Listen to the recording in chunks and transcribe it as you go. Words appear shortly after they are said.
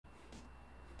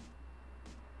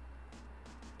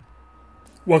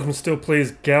Welcome to Still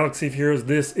Plays Galaxy of Heroes.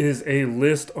 This is a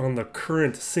list on the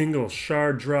current single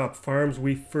shard drop farms.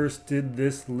 We first did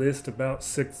this list about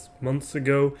 6 months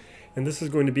ago, and this is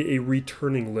going to be a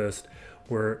returning list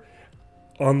where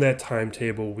on that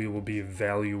timetable we will be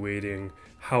evaluating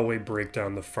how we break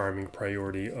down the farming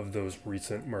priority of those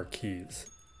recent marquees.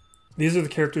 These are the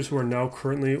characters who are now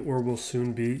currently or will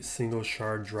soon be single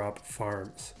shard drop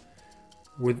farms.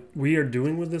 What we are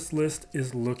doing with this list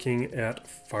is looking at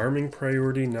farming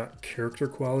priority, not character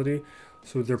quality.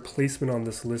 So their placement on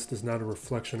this list is not a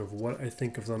reflection of what I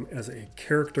think of them as a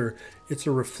character. It's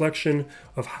a reflection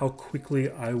of how quickly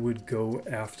I would go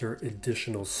after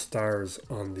additional stars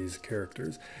on these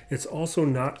characters. It's also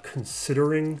not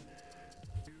considering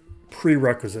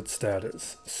prerequisite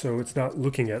status. So it's not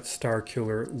looking at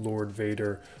Starkiller, Lord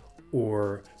Vader,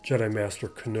 or Jedi Master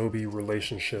Kenobi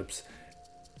relationships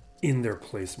in their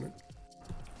placement.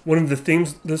 One of the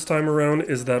themes this time around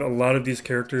is that a lot of these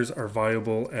characters are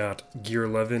viable at Gear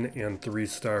 11 and 3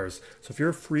 stars. So if you're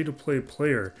a free-to-play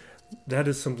player, that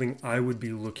is something I would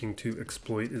be looking to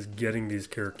exploit, is getting these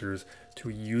characters to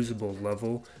a usable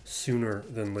level sooner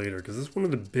than later. Because this is one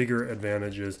of the bigger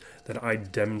advantages that I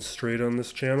demonstrate on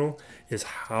this channel, is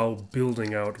how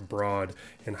building out broad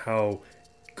and how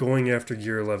going after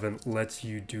Gear 11 lets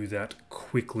you do that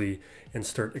quickly and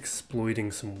start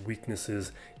exploiting some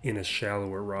weaknesses in a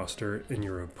shallower roster in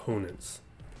your opponents.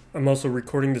 I'm also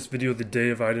recording this video the day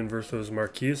of Iden versus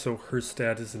Marquee, so her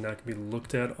status is not going to be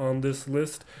looked at on this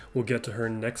list. We'll get to her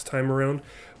next time around,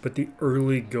 but the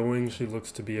early going, she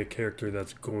looks to be a character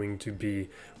that's going to be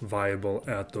viable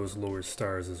at those lower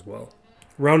stars as well.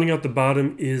 Rounding out the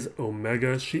bottom is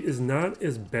Omega. She is not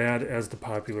as bad as the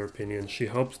popular opinion. She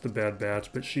helps the Bad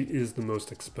Batch, but she is the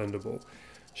most expendable.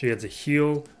 She adds a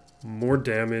heal, more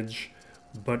damage,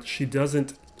 but she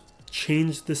doesn't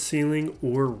change the ceiling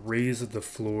or raise the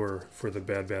floor for the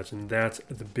Bad Batch, and that's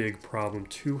the big problem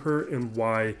to her and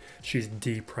why she's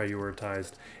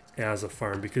deprioritized as a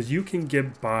farm, because you can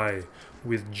get by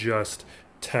with just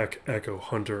Tech, Echo,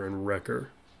 Hunter, and Wrecker.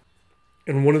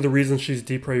 And one of the reasons she's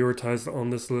deprioritized on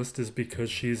this list is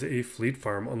because she's a fleet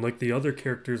farm. Unlike the other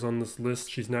characters on this list,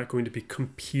 she's not going to be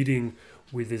competing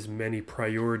with as many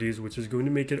priorities, which is going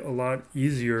to make it a lot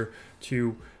easier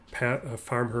to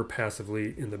farm her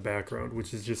passively in the background,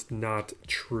 which is just not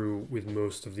true with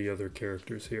most of the other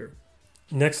characters here.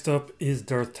 Next up is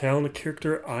Darth Talon, a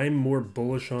character I'm more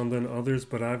bullish on than others,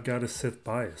 but I've got a Sith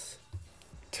bias.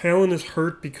 Talon is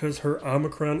hurt because her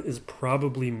Omicron is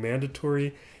probably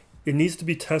mandatory. It needs to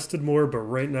be tested more, but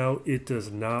right now it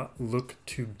does not look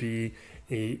to be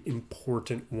an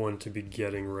important one to be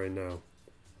getting right now.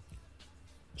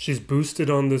 She's boosted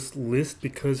on this list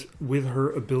because with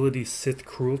her ability Sith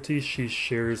Cruelty, she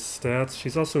shares stats.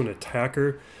 She's also an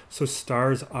attacker, so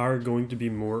stars are going to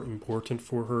be more important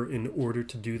for her in order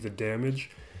to do the damage.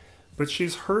 But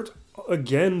she's hurt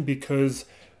again because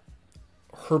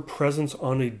her presence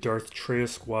on a Darth Traya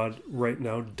squad right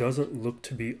now doesn't look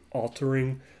to be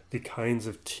altering the kinds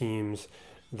of teams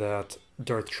that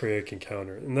Darth Traya can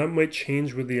counter. And that might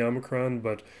change with the Omicron,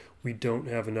 but we don't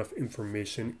have enough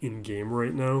information in-game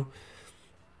right now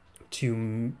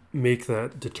to make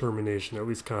that determination, at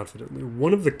least confidently.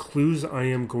 One of the clues I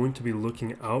am going to be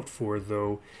looking out for,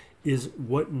 though, is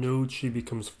what node she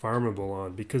becomes farmable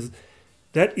on, because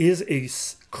that is a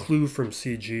clue from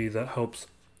CG that helps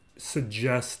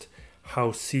suggest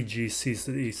how CG sees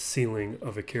the ceiling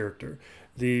of a character.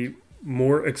 The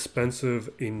more expensive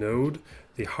a node,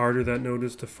 the harder that node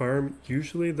is to farm.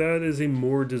 Usually that is a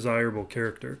more desirable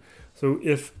character. So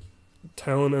if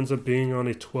Talon ends up being on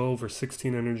a 12 or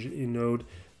 16 energy node,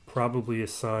 probably a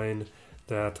sign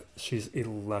that she's a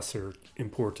lesser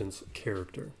importance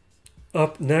character.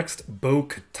 Up next,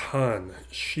 Bo-Katan.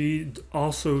 She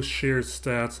also shares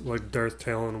stats like Darth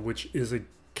Talon, which is a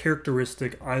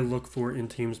characteristic I look for in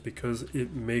teams because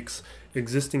it makes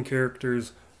existing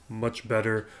characters much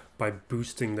better by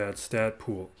boosting that stat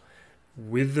pool.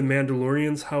 With the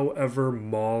Mandalorians, however,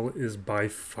 Maul is by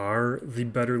far the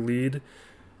better lead.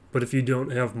 But if you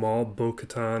don't have Maul,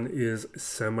 Bo-Katan is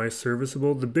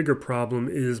semi-serviceable. The bigger problem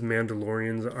is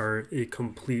Mandalorians are a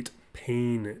complete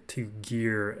pain to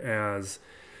gear as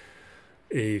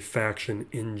a faction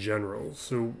in general.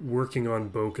 So working on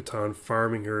Bo-Katan,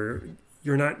 farming her,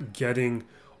 you're not getting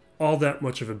all that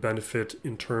much of a benefit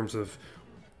in terms of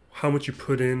how much you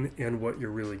put in and what you're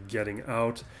really getting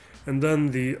out. And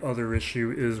then the other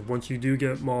issue is once you do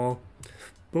get Maul,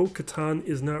 Bo-Katan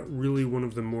is not really one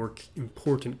of the more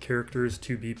important characters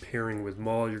to be pairing with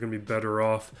Maul. You're going to be better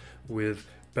off with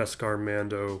Beskar,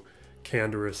 Mando,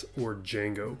 Canderous, or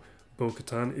Jango.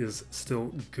 Bo-Katan is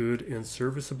still good and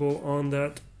serviceable on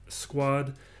that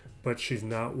squad, but she's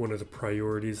not one of the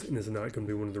priorities and is not going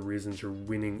to be one of the reasons you're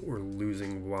winning or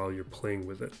losing while you're playing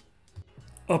with it.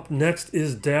 Up next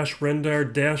is Dash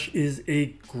Rendar. Dash is a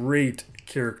great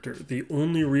character. The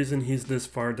only reason he's this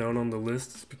far down on the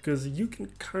list is because you can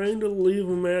kind of leave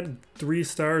him at 3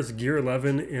 stars, gear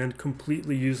 11, and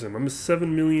completely use him. I'm a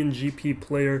 7 million GP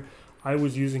player. I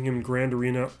was using him Grand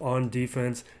Arena on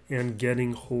defense and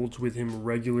getting holds with him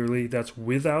regularly. That's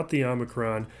without the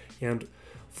Omicron and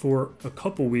for a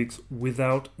couple weeks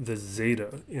without the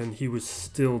Zeta, and he was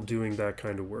still doing that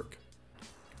kind of work.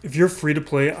 If you're free to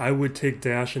play, I would take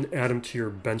Dash and add him to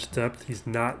your bench depth. He's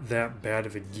not that bad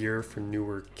of a gear for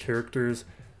newer characters.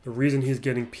 The reason he's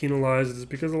getting penalized is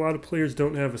because a lot of players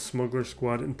don't have a smuggler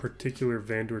squad, in particular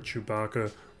Vandor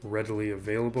Chewbacca, readily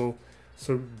available.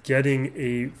 So getting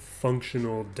a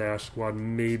functional Dash squad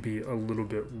may be a little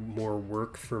bit more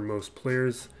work for most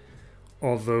players,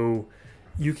 although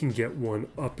you can get one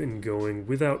up and going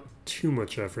without too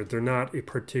much effort. They're not a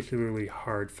particularly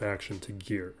hard faction to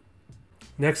gear.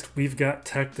 Next, we've got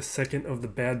Tech, the second of the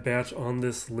Bad Batch on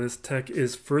this list. Tech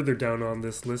is further down on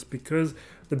this list because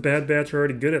the Bad Batch are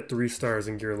already good at 3 stars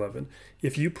in gear 11.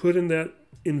 If you put in that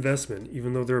investment,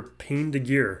 even though they're a pain to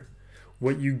gear,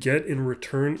 what you get in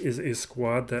return is a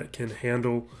squad that can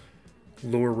handle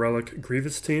lower relic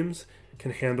Grievous teams,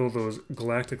 can handle those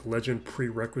Galactic Legend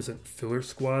prerequisite filler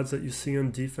squads that you see on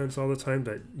defense all the time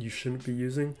that you shouldn't be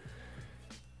using.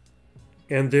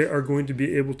 And they are going to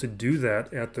be able to do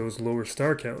that at those lower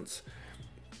star counts.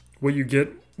 What you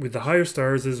get with the higher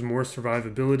stars is more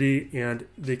survivability, and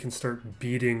they can start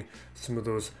beating some of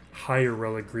those higher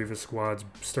relic Grievous squads,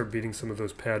 start beating some of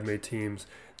those Padme teams.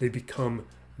 They become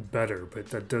better, but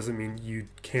that doesn't mean you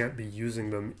can't be using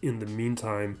them in the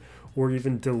meantime or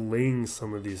even delaying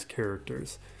some of these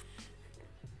characters.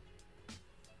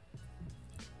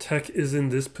 Tech is in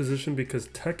this position because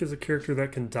Tech is a character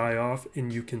that can die off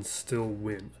and you can still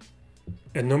win.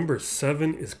 At number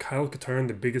 7 is Kyle Katarn,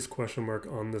 the biggest question mark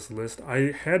on this list.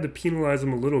 I had to penalize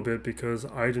him a little bit because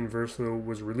Iden Verso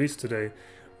was released today,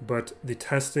 but the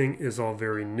testing is all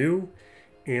very new,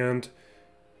 and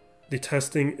the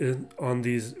testing on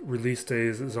these release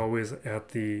days is always at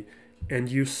the end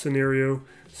use scenario,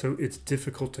 so it's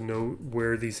difficult to know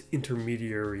where these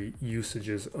intermediary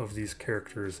usages of these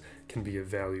characters can be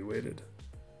evaluated.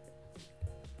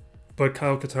 But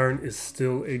Kyle Katarn is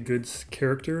still a good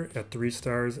character at 3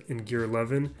 stars in gear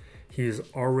 11. He is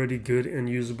already good and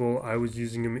usable. I was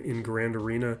using him in Grand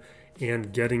Arena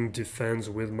and getting defense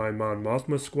with my Mon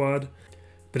Mothma squad.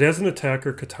 But as an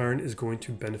attacker, Katarn is going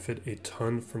to benefit a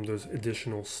ton from those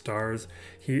additional stars.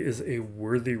 He is a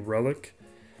worthy relic.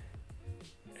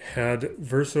 Had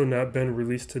Verso not been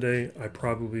released today, I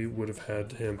probably would have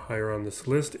had him higher on this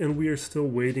list, and we are still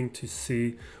waiting to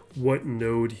see what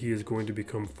node he is going to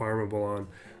become farmable on.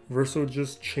 Verso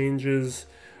just changes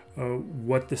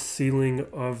what the ceiling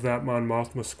of that Mon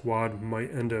Mothma squad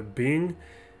might end up being,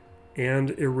 and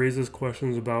it raises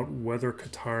questions about whether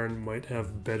Katarn might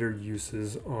have better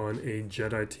uses on a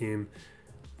Jedi team.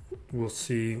 We'll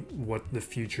see what the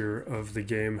future of the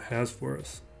game has for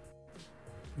us.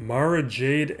 Mara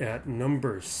Jade at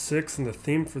number 6, and the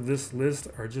theme for this list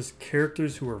are just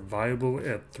characters who are viable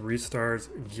at 3 stars,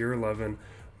 gear 11.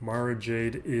 Mara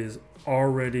Jade is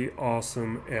already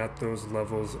awesome at those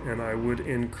levels, and I would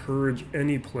encourage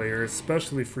any player,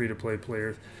 especially free-to-play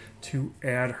players, to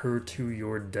add her to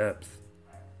your depth.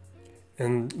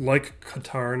 And like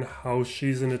Katarn, how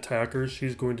she's an attacker,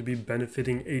 she's going to be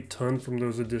benefiting a ton from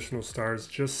those additional stars,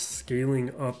 just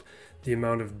scaling up the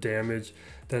amount of damage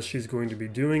that she's going to be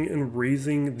doing and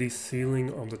raising the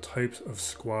ceiling on the types of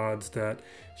squads that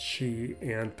she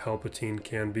and Palpatine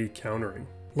can be countering.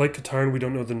 Like Katarn, we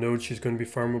don't know the node she's going to be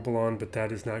farmable on, but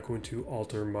that is not going to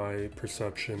alter my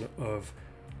perception of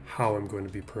how I'm going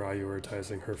to be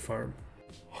prioritizing her farm.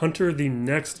 Hunter, the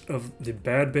next of the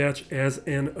Bad Batch, as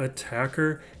an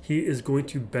attacker, he is going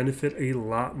to benefit a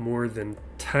lot more than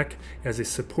Tech as a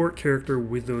support character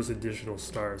with those additional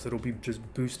stars. It'll be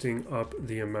just boosting up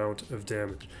the amount of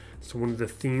damage. So one of the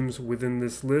themes within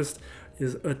this list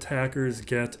is attackers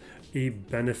get a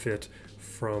benefit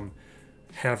from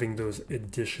having those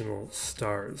additional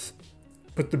stars.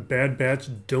 But the Bad Batch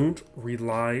don't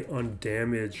rely on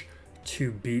damage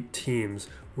to beat teams,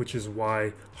 which is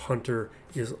why Hunter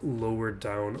is lower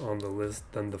down on the list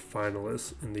than the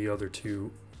finalists in the other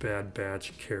 2 Bad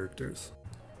Batch characters.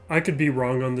 I could be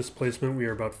wrong on this placement. We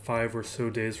are about 5 or so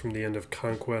days from the end of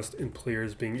Conquest and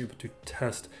players being able to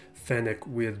test Fennec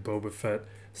with Boba Fett,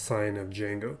 Scion of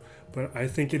Django. But I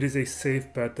think it is a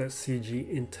safe bet that CG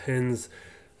intends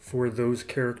for those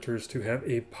characters to have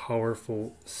a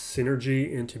powerful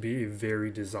synergy and to be a very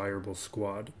desirable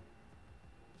squad.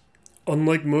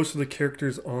 Unlike most of the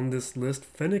characters on this list,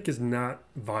 Fennec is not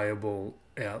viable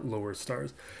at lower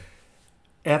stars.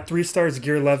 At 3 stars,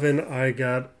 Gear 11, I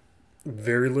got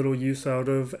very little use out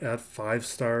of. At 5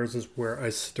 stars is where I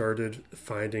started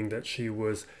finding that she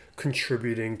was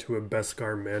contributing to a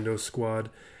Beskar Mando squad.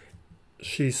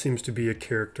 She seems to be a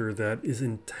character that is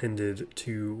intended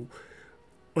to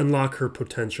unlock her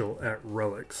potential at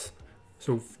relics.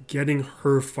 So getting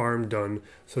her farm done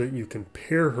so that you can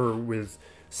pair her with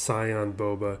Scion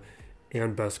Boba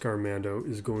and Beskar Mando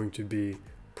is going to be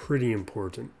pretty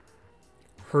important.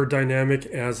 Her dynamic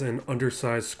as an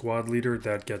undersized squad leader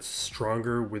that gets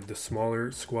stronger with the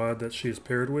smaller squad that she is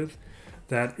paired with,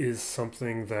 that is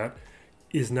something that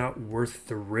is not worth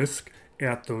the risk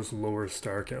at those lower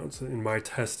star counts. In my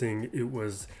testing, it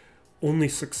was only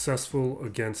successful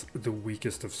against the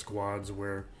weakest of squads,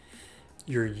 where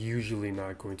you're usually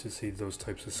not going to see those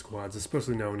types of squads,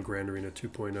 especially now in Grand Arena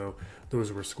 2.0.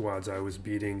 Those were squads I was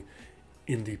beating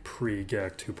in the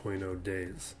pre-GAC 2.0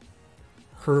 days.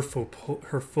 Her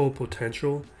full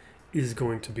potential is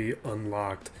going to be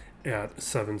unlocked at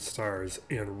 7 stars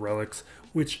and relics,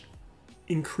 which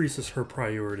increases her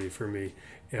priority for me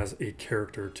as a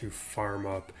character to farm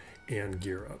up and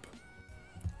gear up.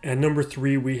 At number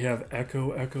 3, we have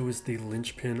Echo. Echo is the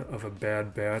linchpin of a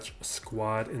Bad Batch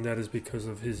squad, and that is because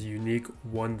of his unique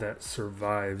One That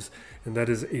Survives, and that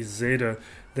is a Zeta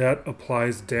that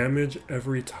applies damage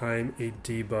every time a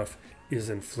debuff is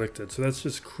inflicted. So that's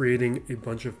just creating a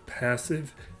bunch of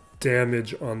passive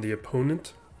damage on the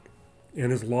opponent,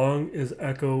 and as long as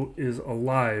Echo is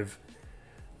alive,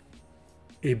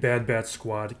 a Bad Batch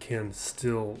squad can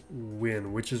still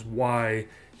win, which is why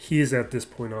he is at this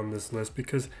point on this list,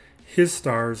 because his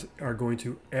stars are going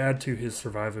to add to his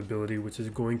survivability, which is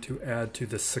going to add to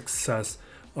the success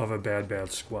of a Bad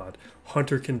Batch squad.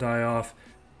 Hunter can die off,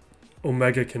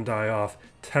 Omega can die off,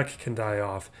 Tech can die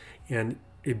off, and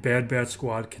a Bad Batch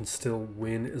squad can still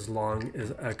win as long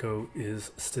as Echo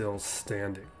is still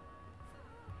standing.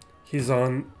 He's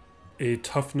on a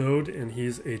tough node and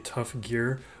he's a tough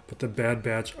gear, but the Bad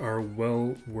Batch are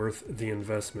well worth the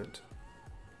investment.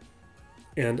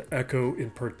 And Echo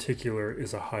in particular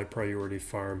is a high priority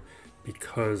farm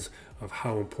because of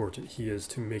how important he is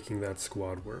to making that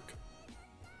squad work.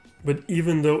 But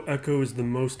even though Echo is the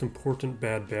most important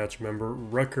Bad Batch member,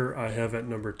 Wrecker I have at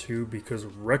number 2 because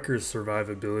Wrecker's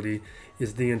survivability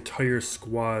is the entire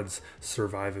squad's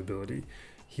survivability.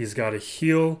 He's got a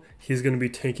heal, he's going to be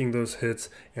taking those hits,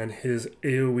 and his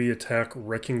AoE attack,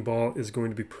 Wrecking Ball, is going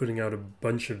to be putting out a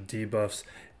bunch of debuffs,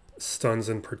 stuns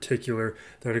in particular,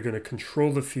 that are going to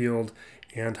control the field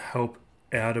and help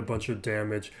add a bunch of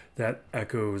damage that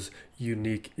Echo's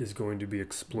unique is going to be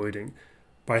exploiting.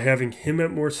 By having him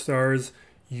at more stars,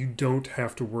 you don't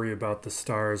have to worry about the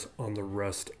stars on the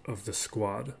rest of the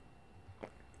squad.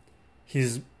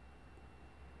 He's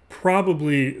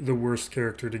probably the worst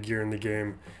character to gear in the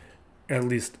game, at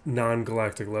least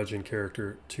non-Galactic Legend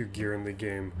character to gear in the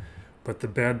game, but the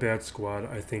Bad Batch squad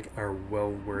I think are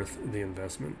well worth the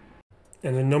investment.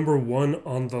 And the number 1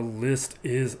 on the list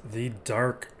is the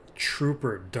Dark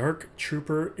Trooper. Dark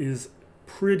Trooper is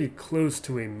pretty close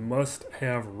to a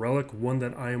must-have relic, one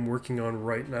that I am working on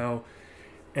right now.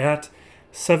 At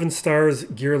 7 stars,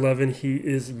 Gear 11, he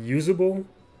is usable.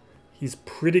 He's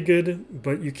pretty good,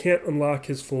 but you can't unlock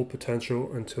his full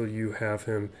potential until you have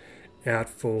him at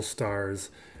full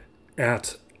stars.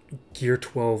 At Gear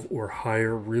 12 or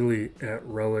higher, really at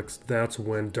relics, that's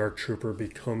when Dark Trooper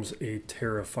becomes a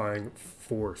terrifying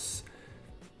force.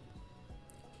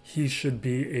 He should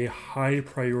be a high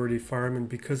priority farm, and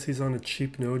because he's on a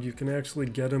cheap node, you can actually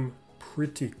get him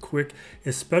pretty quick,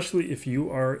 especially if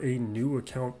you are a new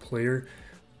account player.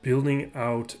 Building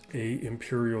out a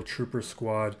Imperial Trooper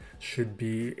squad should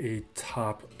be a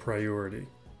top priority.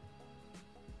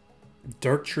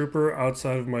 Dark Trooper,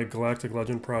 outside of my Galactic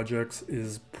Legend projects,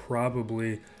 is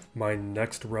probably my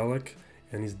next relic,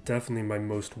 and he's definitely my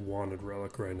most wanted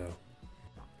relic right now.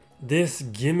 This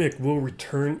gimmick will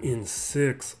return in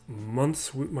 6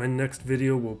 months. My next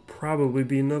video will probably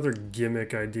be another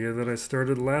gimmick idea that I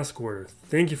started last quarter.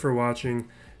 Thank you for watching.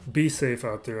 Be safe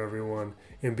out there, everyone,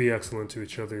 and be excellent to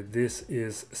each other. This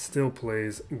is Still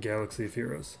Plays Galaxy of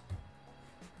Heroes.